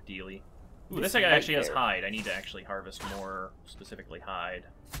warg dealie. Ooh, this guy actually has hide. I need to actually harvest more, specifically hide.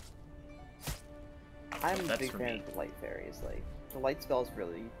 I'm a big fan of the light fairies. Like, the light spell is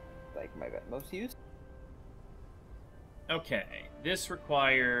really, like, my most used. Okay, this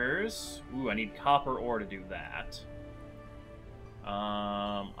requires... Ooh, I need copper ore to do that.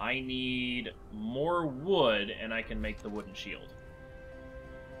 I need more wood, and I can make the wooden shield.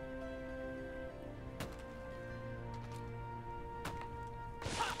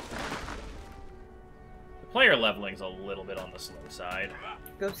 The player leveling's a little bit on the slow side.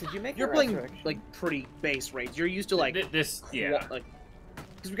 Ghost, did you make You're playing, like, pretty base rates. You're used to, like... yeah. Like,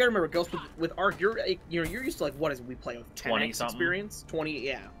 because we gotta remember, Ghost, with Arc, you're used to, like, what is it we play with? 10x experience? 20,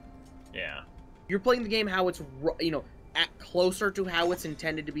 yeah. Yeah. You're playing the game how it's, you know, closer to how it's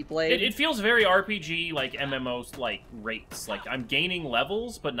intended to be played. It feels very RPG, like MMOs, like rates. Like I'm gaining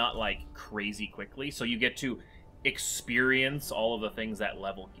levels, but not like crazy quickly. So you get to experience all of the things that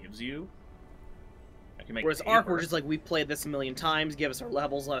level gives you. I can make Whereas paper. Ark, we're just like, we've played this a million times, give us our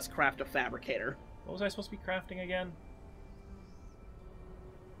levels, let us craft a fabricator. What was I supposed to be crafting again?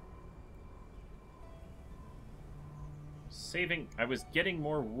 Saving... I was getting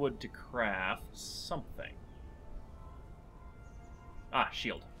more wood to craft something. Ah,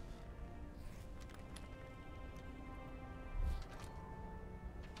 shield.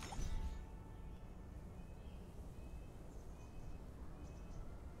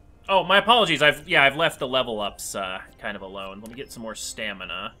 Oh, my apologies. I've left the level ups kind of alone. Let me get some more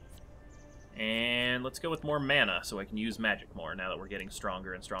stamina. And let's go with more mana so I can use magic more now that we're getting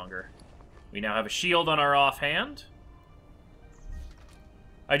stronger and stronger. We now have a shield on our offhand.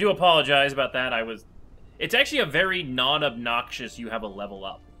 I do apologize about that. It's actually a very non-obnoxious you have a level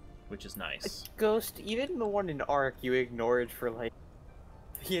up, which is nice. Ghost, even the one in Ark you ignored for like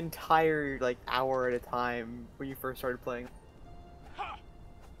the entire like hour at a time when you first started playing.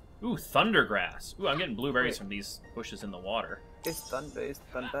 Ooh, Thundergrass. Ooh, I'm getting blueberries from these bushes in the water. Is Thunder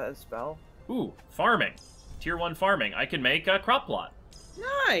a spell? Ooh, farming. Tier 1 farming. I can make a crop plot.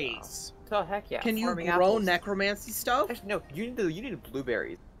 Nice! Oh heck yeah! Can you Farming grow apples. necromancy stuff? Actually, no, you need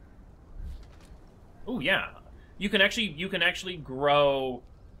blueberries. Ooh, yeah. You can actually grow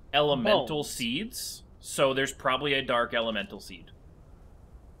elemental Bones. seeds. So there's probably a dark elemental seed.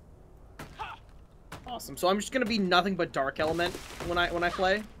 Awesome. So I'm just gonna be nothing but dark element when I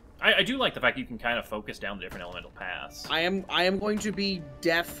play. I do like the fact you can kind of focus down the different elemental paths. I am going to be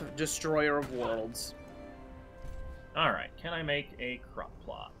Death Destroyer of Worlds. Alright, can I make a crop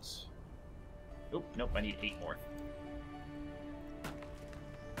plot? Oop, nope, I need 8 more.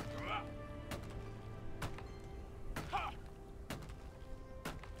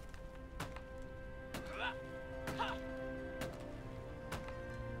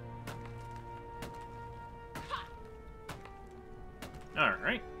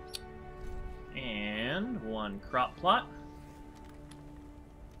 Alright. And 1 crop plot.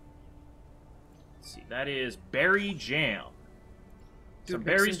 Let's see, that is berry jam. Dude, Some make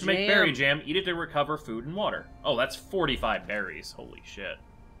berries some to make jam. berry jam. Eat it to recover food and water. Oh, that's 45 berries. Holy shit.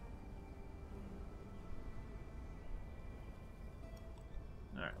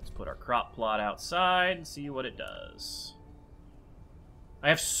 Alright, let's put our crop plot outside and see what it does. I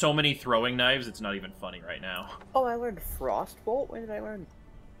have so many throwing knives, it's not even funny right now. Oh, I learned Frostbolt? When did I learn?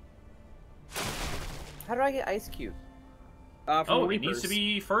 How do I get Ice Cube? From Oh, the it needs to Reapers.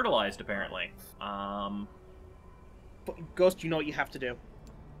 be fertilized, apparently. Ghost, you know what you have to do.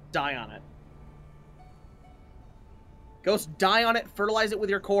 Die on it. Ghost, die on it, fertilize it with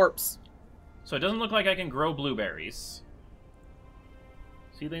your corpse. So it doesn't look like I can grow blueberries.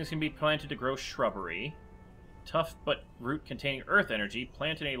 Seedlings can be planted to grow shrubbery. Tough but root containing earth energy.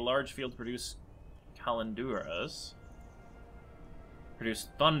 Plant in a large field to produce calenduras. Produce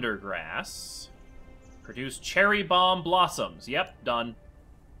thundergrass. Produce cherry bomb blossoms. Yep, done.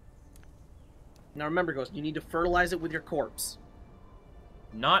 Now remember, Ghost, you need to fertilize it with your corpse.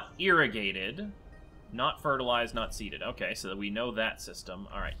 Not irrigated. Not fertilized, not seeded. Okay, so we know that system.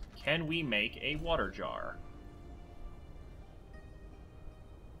 Alright, can we make a water jar?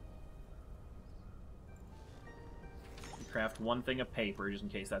 Craft 1 thing of paper, just in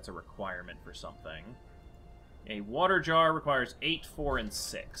case that's a requirement for something. A water jar requires 8, 4, and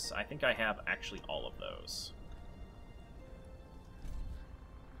 6. I think I have actually all of those.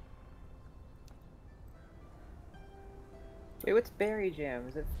 Wait, what's berry jam?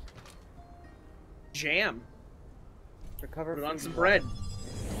 Is it Jam. recover? Put it on food some and bread. water?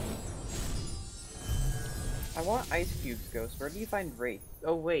 I want ice cubes, Ghost. Where do you find Wraith?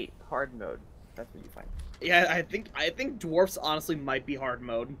 Oh wait, hard mode. That's what you find. Yeah, I think dwarfs honestly might be hard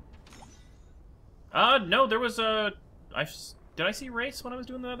mode. No, there was a... Did I see race when I was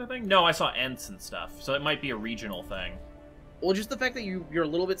doing the other thing? No, I saw Ents and stuff, so it might be a regional thing. Well, just the fact that you're a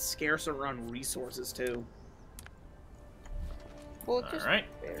little bit scarce around resources too. Well, it's just Alright,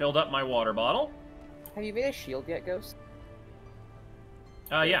 berry. filled up my water bottle. Have you made a shield yet, Ghost?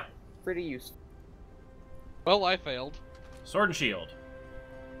 Yeah. Pretty useful. Well, I failed. Sword and shield.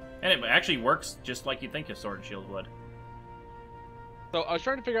 And it actually works just like you'd think a sword and shield would. So I was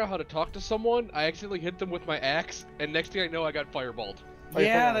trying to figure out how to talk to someone. I accidentally hit them with my axe, and next thing I know, I got fireballed. Oh, you're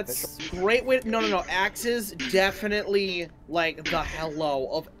Yeah, playing on that's great way. No. Axes definitely like the hello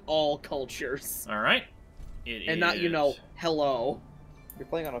of all cultures, Alright. It and not hello. You're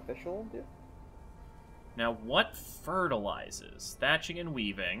playing on official, dude? Now, what fertilizes? Thatching and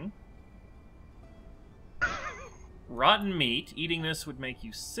weaving. Rotten meat. Eating this would make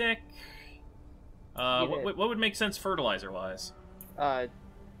you sick. What would make sense fertilizer-wise?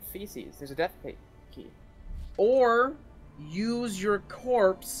 Feces. There's a death key. Or use your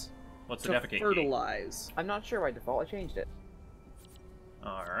corpse What's the to defecate key? fertilize. I'm not sure by default. I changed it.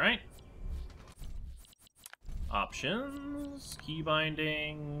 Alright. Options. Key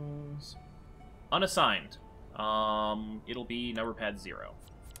bindings. Unassigned. It'll be number pad 0.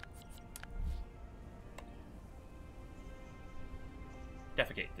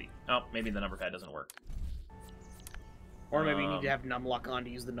 Defecate key. Oh, maybe the number pad doesn't work. Or maybe you need to have numlock on to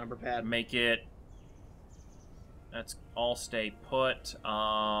use the number pad. Make it... That's all stay put.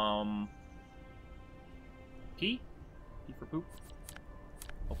 P? P for poop?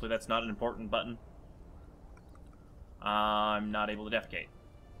 Hopefully that's not an important button. I'm not able to defecate.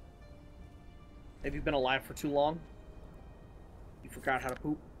 Have you been alive for too long? You forgot how to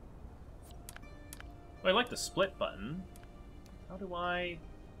poop? Well, I like the split button. How do I...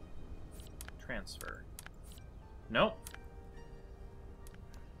 transfer? Nope.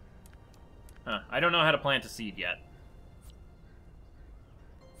 Huh. I don't know how to plant a seed yet.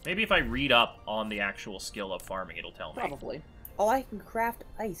 Maybe if I read up on the actual skill of farming, it'll tell me. Probably. Oh, I can craft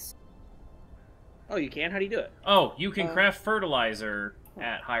ice. Oh, you can? How do you do it? Oh, you can craft fertilizer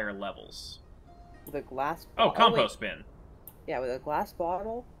at higher levels. With a glass. Oh, compost bin. Yeah, with a glass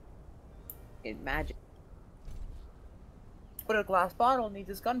bottle. In magic. But a glass bottle needs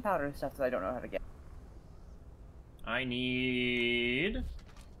this gunpowder and stuff that I don't know how to get. I need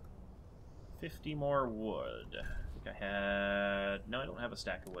 50 more wood. I think I had... No, I don't have a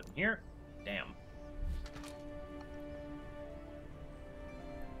stack of wood in here. Damn.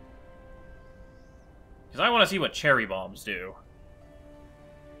 Because I want to see what cherry bombs do.